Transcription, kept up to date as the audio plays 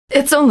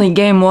It's only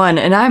game 1,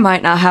 and I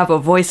might not have a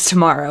voice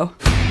tomorrow.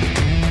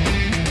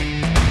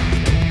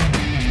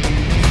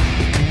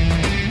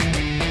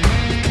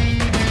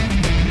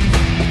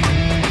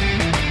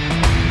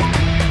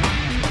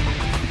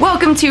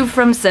 Welcome to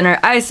From Center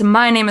Ice.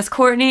 My name is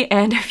Courtney,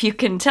 and if you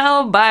can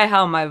tell by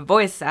how my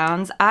voice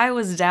sounds, I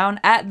was down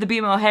at the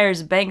BMO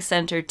Harris Bank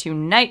Center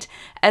tonight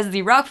as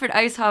the Rockford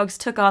IceHogs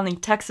took on the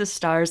Texas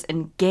Stars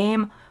in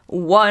Game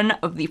 1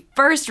 of the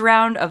first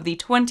round of the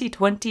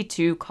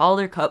 2022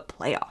 Calder Cup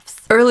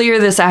playoffs. Earlier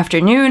this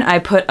afternoon, I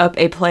put up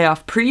a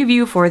playoff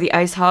preview for the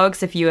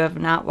IceHogs. If you have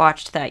not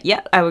watched that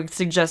yet, I would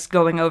suggest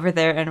going over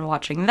there and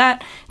watching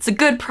that. It's a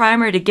good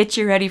primer to get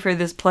you ready for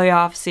this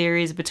playoff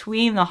series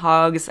between the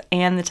Hogs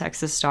and the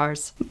Texas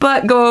Stars.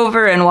 But go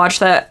over and watch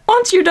that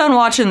once you're done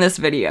watching this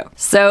video.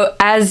 So,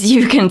 as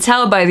you can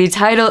tell by the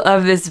title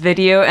of this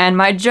video and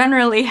my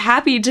generally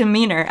happy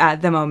demeanor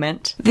at the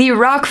moment, the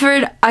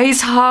Rockford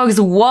IceHogs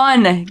won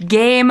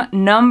game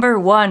number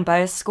 1 by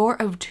a score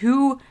of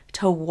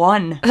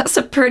 2-1. That's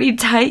a pretty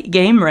tight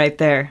game right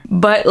there.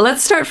 But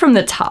let's start from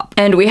the top.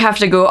 And we have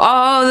to go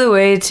all the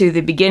way to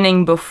the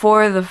beginning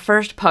before the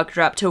first puck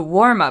drop to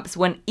warm-ups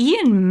when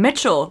Ian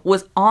Mitchell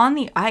was on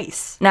the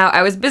ice. Now,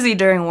 I was busy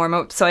during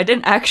warm-up, so I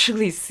didn't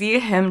actually see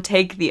him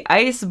take the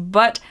ice,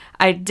 but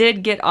I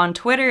did get on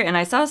Twitter and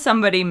I saw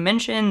somebody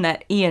mention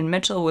that Ian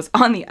Mitchell was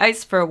on the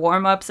ice for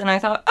warm-ups, and I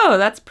thought, oh,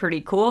 that's pretty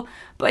cool,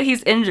 but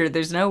he's injured.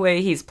 There's no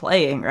way he's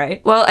playing,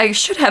 right? Well, I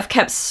should have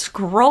kept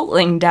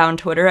scrolling down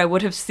Twitter. I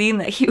would have seen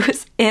that he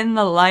was in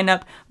the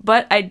lineup,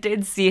 but I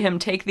did see him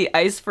take the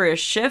ice for a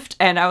shift,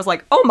 and I was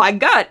like, oh my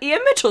god,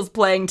 Ian Mitchell's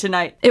playing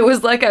tonight. It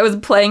was like I was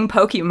playing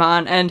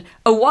Pokemon, and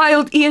a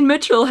wild Ian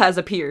Mitchell has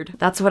appeared.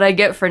 That's what I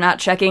get for not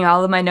checking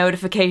all of my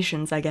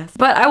notifications, I guess.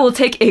 But I will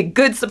take a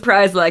good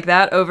surprise like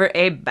that over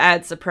a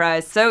bad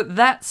surprise. So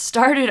that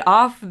started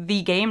off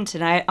the game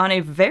tonight on a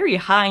very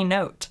high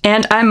note.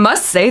 And I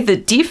must say, the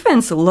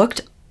defense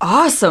looked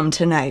awesome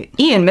tonight.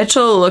 Ian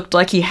Mitchell looked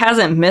like he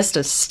hasn't missed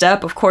a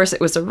step. Of course, it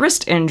was a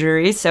wrist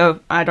injury, so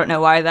I don't know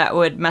why that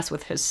would mess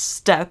with his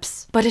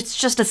steps, but it's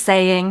just a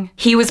saying.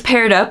 He was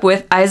paired up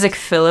with Isaak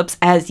Phillips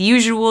as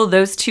usual.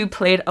 Those two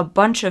played a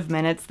bunch of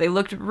minutes. They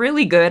looked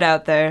really good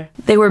out there.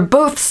 They were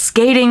both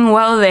skating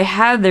well. They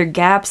had their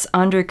gaps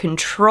under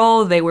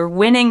control. They were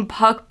winning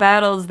puck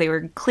battles. They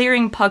were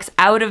clearing pucks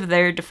out of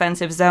their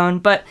defensive zone,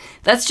 but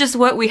that's just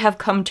what we have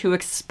come to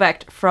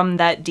expect from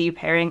that D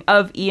pairing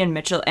of Ian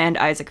Mitchell and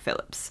Isaak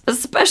Phillips.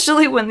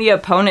 Especially when the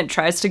opponent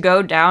tries to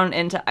go down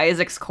into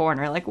Isaac's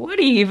corner. Like, what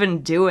are you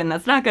even doing?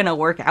 That's not gonna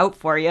work out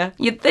for you.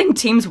 You'd think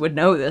teams would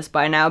know this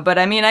by now, but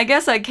I mean, I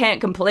guess I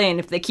can't complain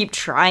if they keep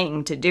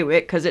trying to do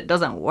it, because it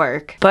doesn't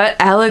work. But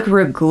Alec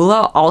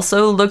Regula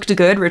also looked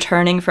good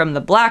returning from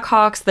the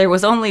Blackhawks. There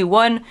was only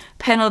one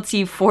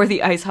penalty for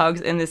the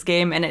IceHogs in this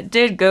game, and it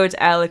did go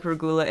to Alec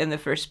Regula in the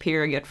first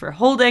period for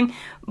holding,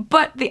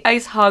 but the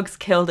IceHogs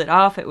killed it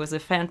off. It was a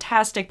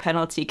fantastic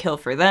penalty kill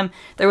for them.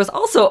 There was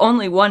also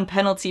only one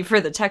penalty for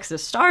the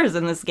Texas Stars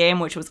in this game,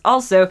 which was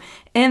also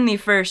in the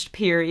first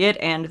period,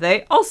 and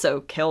they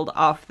also killed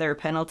off their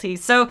penalty.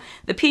 So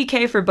the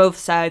PK for both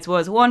sides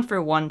was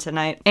 1-for-1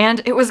 tonight,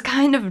 and it was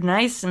kind of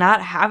nice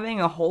not having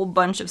a whole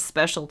bunch of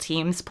special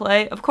teams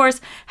play. Of course,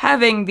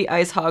 having the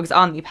IceHogs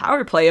on the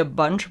power play a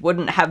bunch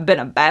wouldn't have been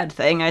a bad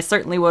thing. I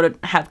certainly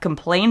wouldn't have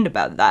complained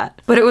about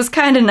that. But it was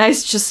kind of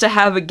nice just to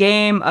have a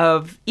game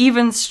of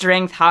even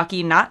strength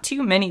hockey, not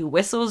too many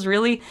whistles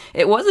really.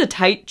 It was a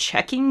tight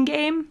checking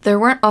game. There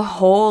weren't a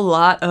whole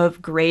lot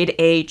of grade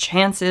A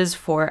chances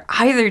for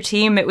either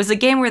team. It was a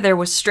game where there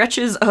was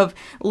stretches of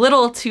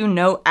little to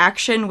no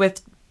action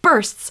with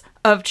bursts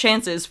of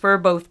chances for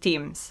both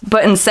teams.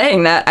 But in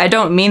saying that, I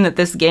don't mean that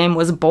this game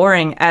was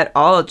boring at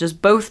all.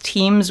 Just both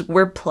teams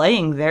were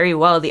playing very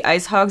well. The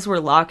IceHogs were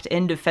locked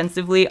in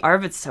defensively.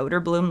 Arvid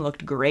Söderblom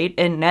looked great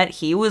in net.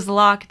 He was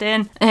locked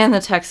in. And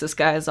the Texas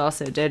guys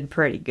also did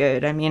pretty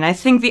good. I mean, I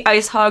think the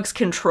IceHogs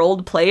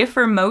controlled play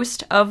for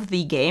most of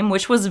the game,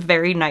 which was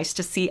very nice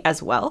to see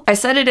as well. I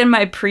said it in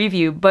my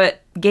preview,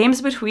 but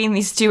games between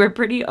these two are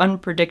pretty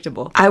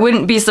unpredictable. I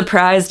wouldn't be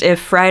surprised if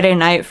Friday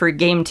night for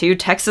Game 2,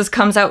 Texas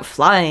comes out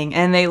flying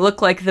and they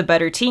look like the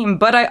better team,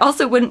 but I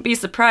also wouldn't be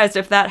surprised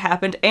if that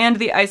happened and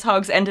the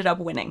IceHogs ended up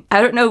winning.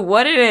 I don't know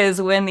what it is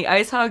when the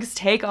IceHogs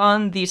take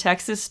on the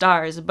Texas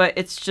Stars, but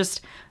it's just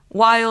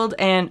wild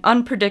and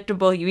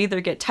unpredictable. You either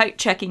get tight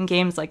checking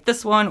games like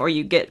this one, or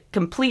you get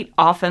complete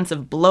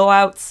offensive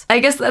blowouts. I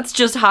guess that's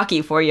just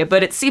hockey for you,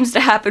 but it seems to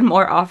happen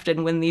more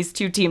often when these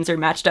two teams are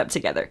matched up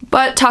together.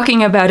 But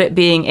talking about it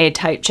being a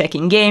tight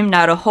checking game,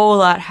 not a whole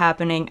lot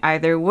happening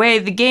either way.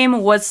 The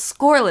game was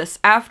scoreless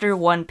after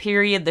one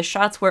period. The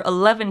shots were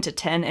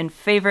 11-10 in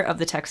favor of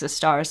the Texas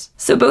Stars.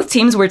 So both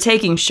teams were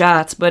taking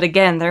shots, but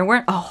again, there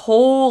weren't a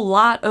whole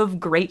lot of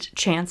great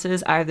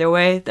chances either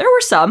way. There were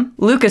some.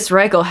 Lukas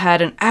Reichel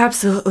had an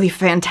absolutely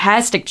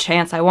fantastic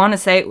chance. I want to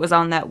say it was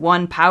on that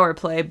one power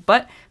play,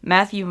 but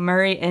Matthew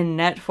Murray in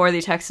net for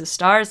the Texas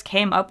Stars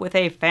came up with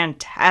a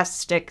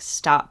fantastic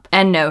stop.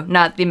 And no,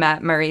 not the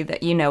Matt Murray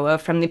that you know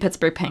of from the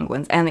Pittsburgh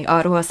Penguins and the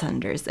Ottawa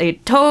Senators. A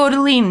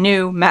totally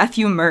new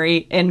Matthew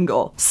Murray in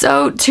goal.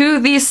 So to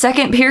the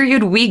second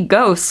period we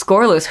go,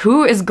 scoreless.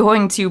 Who is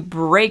going to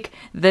break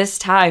this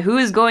tie? Who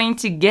is going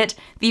to get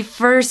the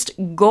first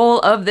goal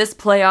of this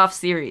playoff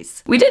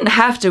series? We didn't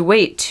have to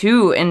wait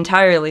too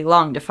entirely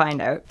long to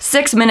find out.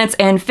 6 minutes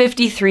and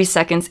 53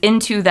 seconds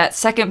into that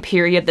second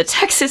period, the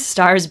Texas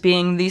Stars,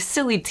 being the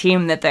silly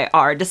team that they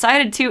are,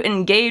 decided to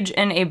engage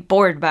in a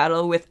board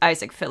battle with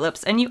Isaak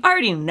Phillips, and you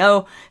already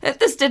know that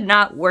this did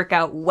not work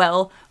out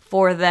well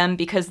for them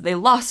because they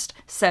lost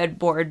said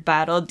board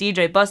battle.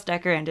 DJ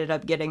Busdecker ended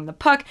up getting the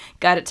puck,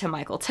 got it to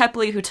Michael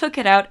Tepley, who took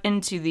it out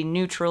into the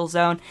neutral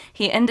zone.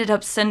 He ended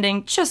up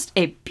sending just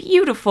a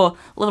beautiful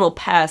little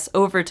pass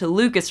over to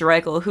Lukas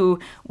Reichel, who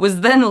was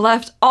then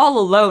left all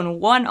alone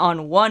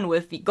one-on-one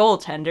with the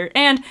goaltender,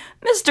 and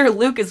Mr.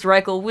 Lukas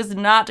Reichel was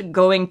not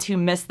going to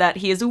miss that.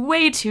 He is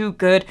way too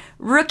good.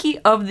 Rookie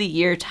of the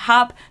Year,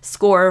 top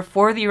scorer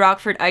for the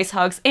Rockford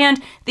IceHogs, and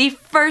the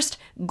first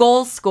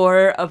goal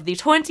scorer of the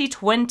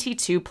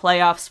 2022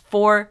 playoffs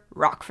for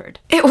Rockford.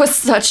 It was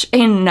such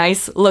a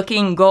nice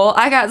looking goal.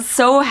 I got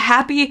so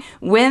happy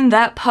when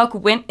that puck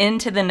went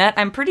into the net.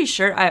 I'm pretty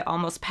sure I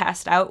almost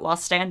passed out while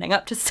standing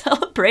up to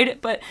celebrate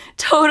it, but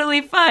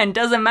totally fine.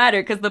 Doesn't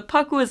matter because the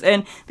puck was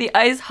in. The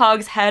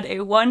IceHogs had a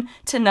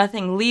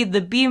 1-0 lead.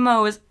 The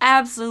BMO was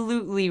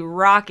absolutely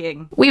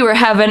rocking. We were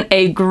having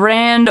a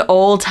grand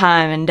old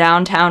time in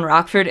downtown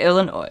Rockford,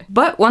 Illinois.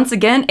 But once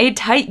again, a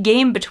tight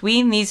game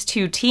between these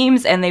two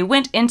teams, and they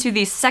went into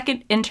the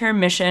second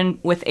intermission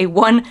with a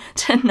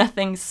 1-0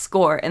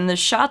 score, and the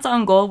shots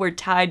on goal were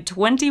tied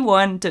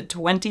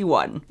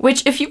 21-21.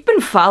 Which, if you've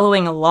been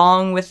following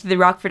along with the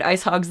Rockford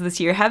IceHogs this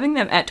year, having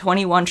them at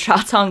 21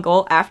 shots on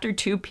goal after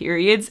 2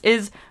 periods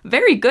is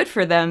very good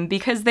for them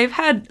because they've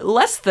had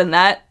less than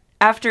that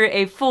after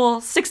a full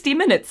 60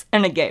 minutes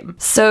in a game.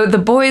 So the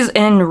boys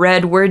in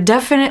red were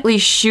definitely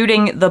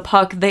shooting the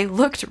puck. They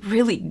looked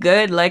really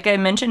good. Like I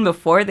mentioned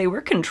before, they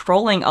were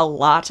controlling a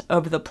lot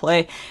of the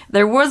play.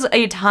 There was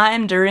a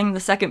time during the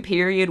second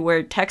period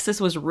where Texas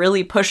was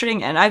really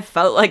pushing, and I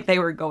felt like they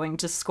were going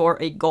to score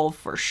a goal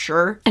for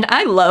sure. And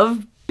I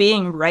love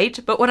being right,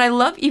 but what I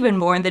love even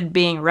more than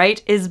being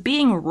right is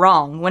being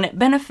wrong when it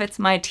benefits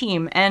my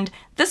team, and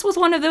this was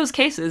one of those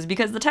cases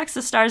because the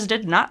Texas Stars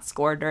did not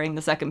score during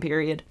the second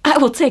period. I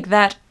will take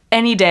that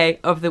any day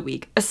of the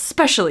week,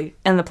 especially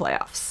in the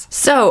playoffs.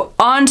 So,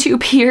 on to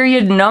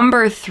period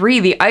number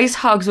 3, the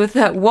IceHogs with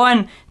that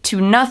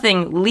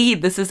 1-0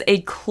 lead. This is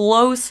a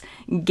close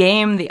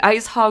game. The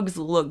IceHogs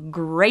look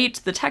great.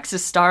 The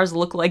Texas Stars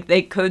look like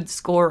they could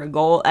score a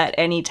goal at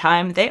any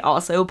time. They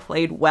also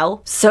played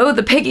well. So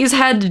the Piggies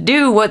had to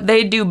do what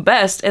they do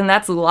best, and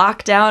that's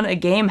lock down a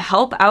game,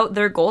 help out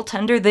their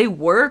goaltender. They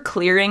were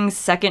clearing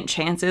second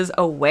chances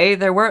away.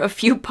 There were a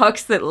few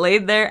pucks that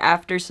laid there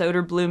after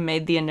Söderblom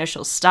made the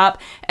initial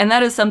stop, and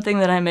that is something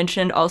that I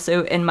mentioned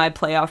also in my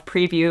playoff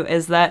preview,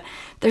 is that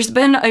there's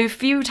been a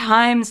few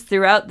times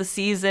throughout the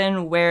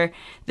season where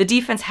the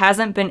defense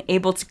hasn't been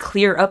able to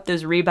clear up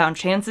those rebound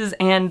chances,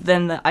 and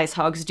then the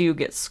IceHogs do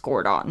get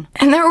scored on.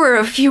 And there were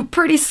a few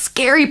pretty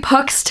scary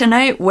pucks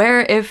tonight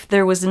where if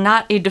there was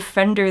not a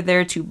defender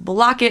there to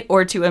block it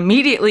or to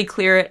immediately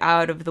clear it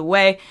out of the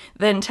way,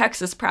 then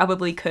Texas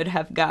probably could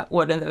have got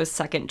one of those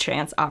second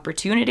chance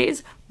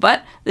opportunities.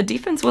 But the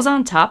defense was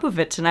on top of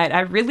it tonight.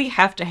 I really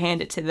have to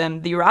hand it to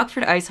them. The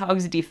Rockford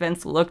IceHogs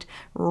defense looked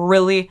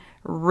really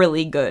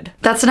good.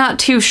 That's not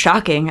too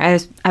shocking.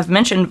 I've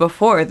mentioned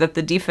before that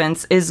the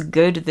defense is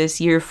good this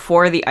year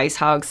for the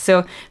IceHogs,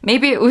 so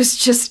maybe it was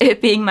just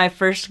it being my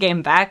first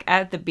game back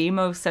at the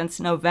BMO since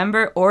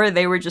November, or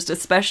they were just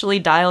especially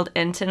dialed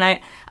in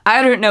tonight.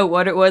 I don't know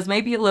what it was,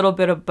 maybe a little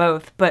bit of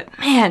both, but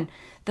man,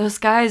 those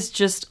guys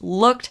just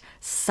looked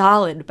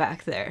solid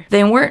back there.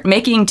 They weren't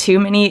making too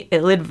many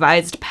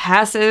ill-advised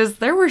passes.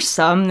 There were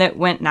some that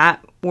went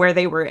not where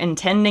they were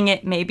intending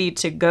it maybe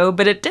to go,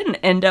 but it didn't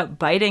end up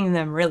biting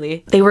them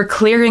really. They were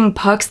clearing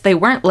pucks. They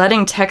weren't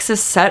letting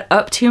Texas set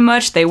up too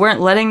much. They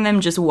weren't letting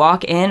them just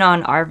walk in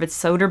on Arvid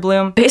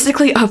Söderblom.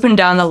 Basically up and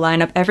down the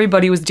lineup,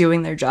 everybody was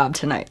doing their job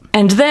tonight.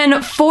 And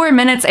then 4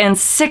 minutes and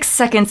 6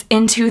 seconds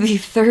into the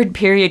third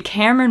period,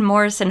 Cameron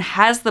Morrison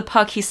has the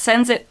puck. He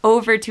sends it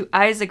over to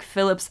Isaak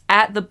Phillips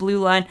at the blue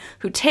line,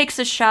 who takes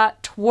a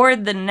shot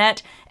toward the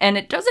net, and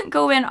it doesn't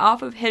go in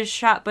off of his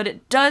shot, but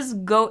it does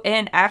go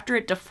in after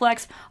it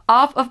deflects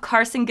off of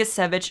Carson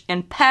Gicewicz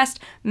and past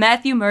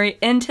Matthew Murray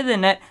into the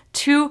net,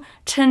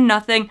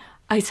 2-0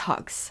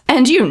 IceHogs.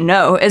 And you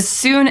know, as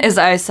soon as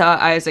I saw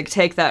Isaak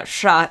take that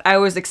shot, I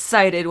was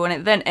excited when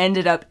it then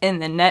ended up in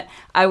the net.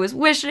 I was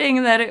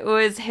wishing that it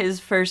was his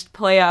first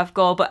playoff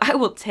goal, but I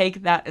will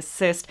take that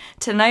assist.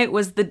 Tonight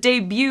was the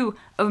debut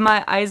of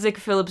my Isaak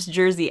Phillips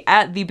jersey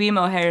at the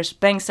BMO Harris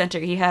Bank Center.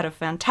 He had a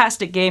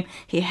fantastic game.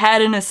 He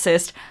had an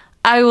assist.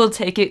 I will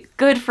take it.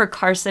 Good for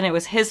Carson. It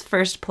was his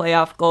first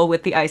playoff goal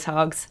with the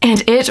IceHogs.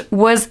 And it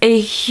was a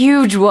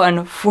huge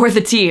one for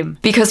the team,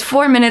 because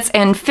 4 minutes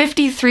and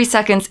 53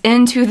 seconds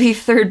into the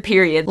third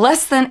period,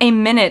 less than a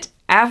minute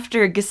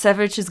after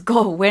Gicewicz's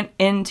goal went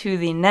into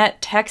the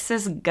net,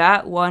 Texas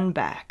got one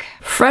back.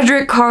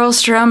 Fredrik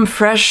Karlstrom,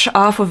 fresh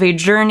off of a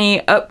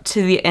journey up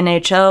to the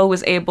NHL,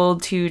 was able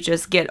to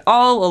just get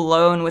all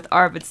alone with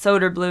Arvid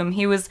Söderblom.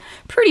 He was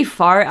pretty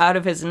far out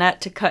of his net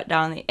to cut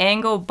down the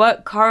angle,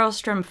 but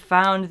Karlstrom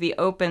found the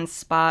open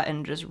spot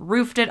and just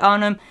roofed it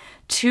on him.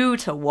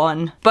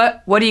 2-1.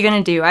 But what are you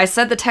gonna do? I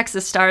said the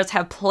Texas Stars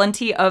have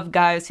plenty of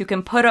guys who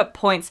can put up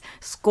points,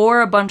 score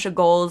a bunch of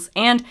goals,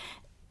 and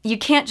you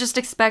can't just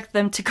expect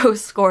them to go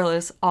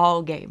scoreless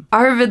all game.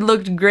 Arvid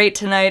looked great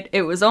tonight.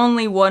 It was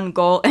only 1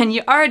 goal, and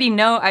you already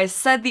know I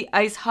said the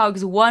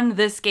IceHogs won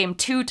this game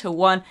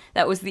 2-1.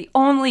 That was the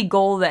only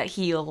goal that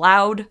he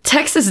allowed.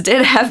 Texas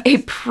did have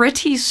a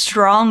pretty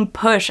strong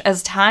push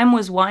as time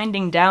was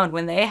winding down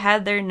when they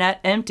had their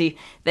net empty.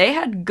 They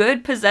had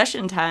good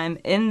possession time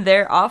in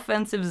their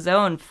offensive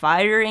zone,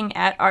 firing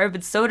at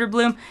Arvid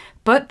Söderblom,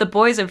 but the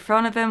boys in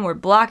front of him were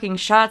blocking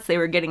shots. They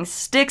were getting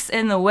sticks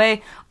in the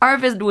way.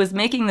 Arvid was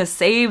making the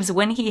saves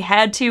when he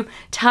had to.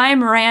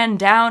 Time ran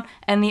down,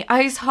 and the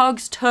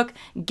IceHogs took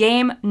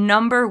game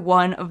number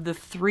 1 of the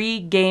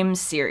 3-game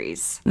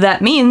series.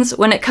 That means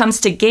when it comes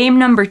to game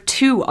number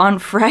 2 on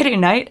Friday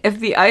night, if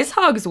the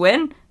IceHogs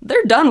win,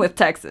 they're done with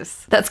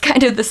Texas. That's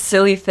kind of the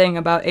silly thing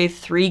about a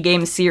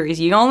 3-game series.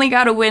 You only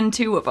gotta win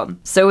 2 of them.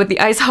 So with the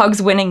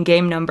IceHogs winning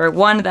game number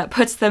 1, that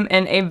puts them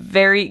in a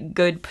very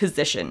good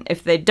position.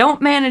 If they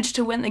don't manage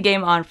to win the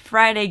game on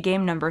Friday,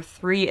 game number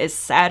 3 is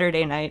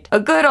Saturday night. A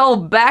good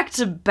old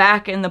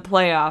back-to-back in the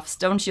playoffs.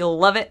 Don't you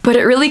love it? But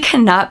it really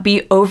cannot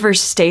be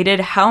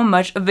overstated how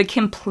much of a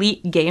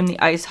complete game the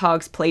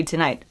IceHogs played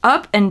tonight.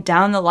 Up and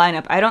down the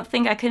lineup, I don't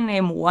think I can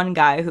name one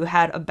guy who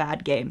had a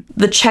bad game.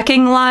 The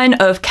checking line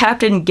of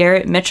Captain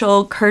Garrett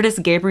Mitchell, Curtis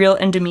Gabriel,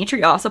 and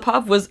Dmitry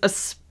Osipov was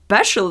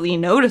especially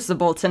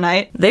noticeable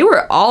tonight. They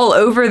were all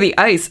over the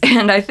ice,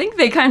 and I think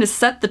they kind of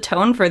set the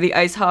tone for the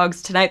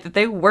IceHogs tonight that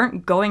they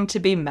weren't going to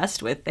be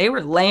messed with. They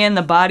were laying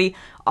the body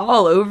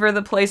all over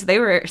the place. They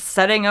were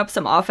setting up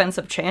some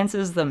offensive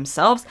chances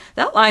themselves.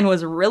 That line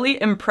was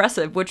really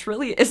impressive, which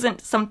really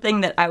isn't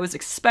something that I was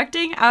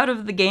expecting out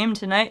of the game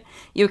tonight.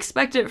 You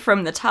expect it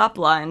from the top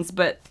lines,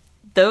 but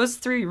those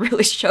 3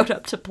 really showed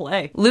up to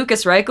play.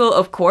 Lukas Reichel,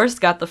 of course,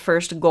 got the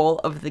first goal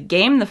of the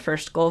game, the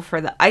first goal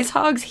for the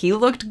IceHogs. He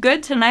looked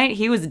good tonight.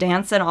 He was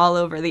dancing all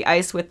over the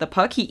ice with the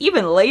puck. He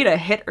even laid a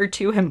hit or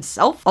 2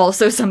 himself.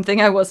 Also something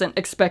I wasn't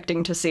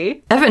expecting to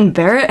see. Evan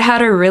Barrett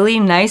had a really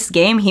nice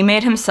game. He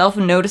made himself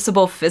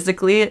noticeable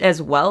physically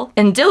as well.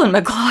 And Dylan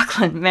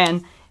McLaughlin,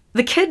 man,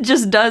 the kid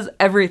just does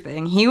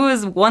everything. He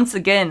was once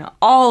again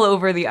all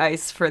over the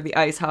ice for the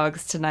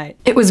IceHogs tonight.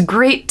 It was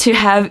great to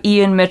have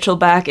Ian Mitchell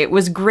back. It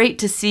was great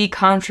to see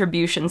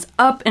contributions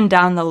up and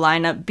down the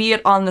lineup, be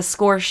it on the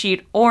score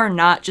sheet or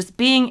not, just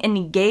being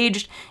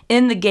engaged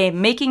in the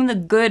game, making the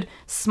good,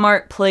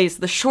 smart plays,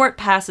 the short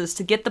passes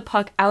to get the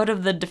puck out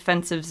of the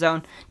defensive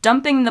zone,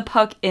 dumping the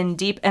puck in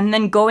deep, and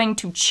then going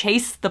to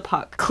chase the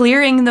puck,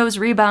 clearing those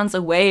rebounds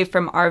away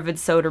from Arvid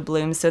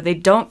Söderblom so they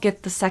don't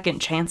get the second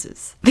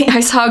chances. The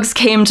IceHogs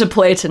came to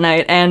play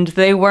tonight, and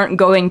they weren't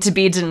going to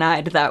be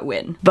denied that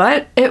win.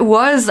 But it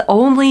was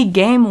only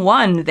game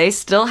 1. They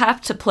still have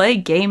to play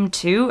game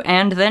 2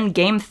 and then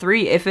game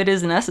 3 if it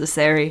is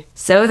necessary.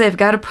 So they've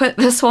got to put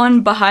this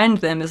one behind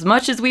them. As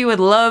much as we would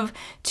love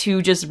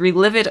to just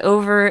relive it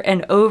over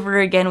and over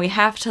again, we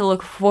have to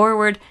look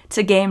forward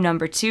to game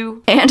number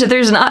 2. And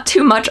there's not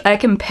too much I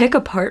can pick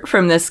apart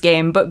from this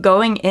game, but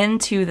going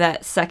into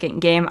that second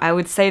game, I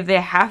would say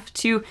they have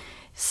to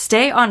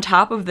stay on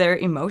top of their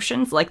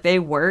emotions like they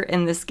were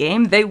in this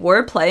game. They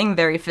were playing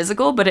very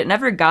physical, but it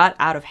never got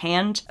out of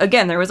hand.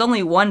 Again, there was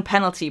only 1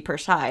 penalty per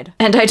side.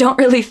 And I don't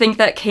really think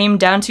that came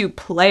down to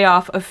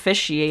playoff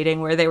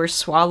officiating where they were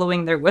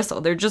swallowing their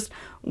whistle. There just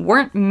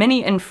weren't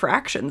many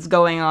infractions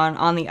going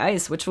on the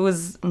ice, which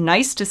was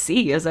nice to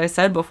see, as I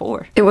said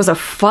before. It was a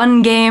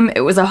fun game,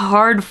 it was a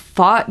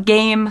hard-fought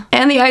game,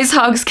 and the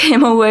IceHogs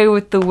came away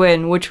with the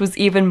win, which was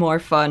even more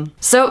fun.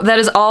 So that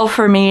is all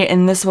for me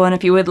in this one.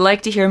 If you would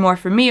like to hear more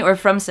from me or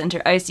from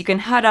Center Ice, you can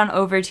head on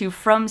over to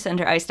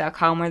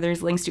FromCenterIce.com, where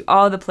there's links to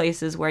all the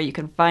places where you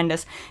can find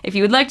us. If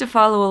you would like to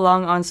follow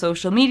along on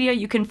social media,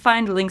 you can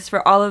find links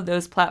for all of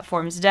those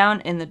platforms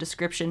down in the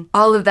description.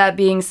 All of that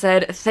being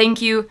said,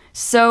 thank you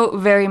so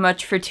very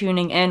much for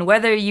tuning in.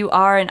 Whether you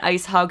are an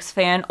IceHogs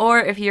fan or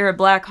if you're a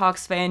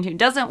Blackhawks fan who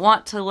doesn't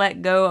want to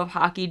let go of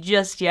hockey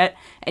just yet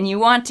and you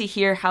want to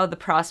hear how the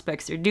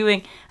prospects are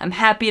doing, I'm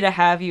happy to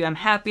have you. I'm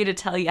happy to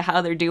tell you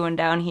how they're doing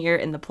down here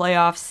in the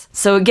playoffs.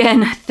 So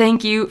again,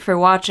 thank you for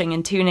watching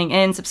and tuning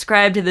in.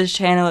 Subscribe to this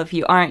channel if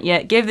you aren't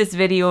yet. Give this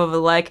video a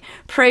like.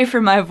 Pray for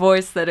my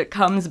voice that it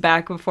comes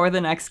back before the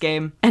next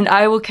game. And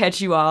I will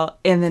catch you all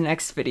in the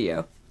next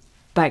video.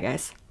 Bye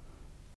guys.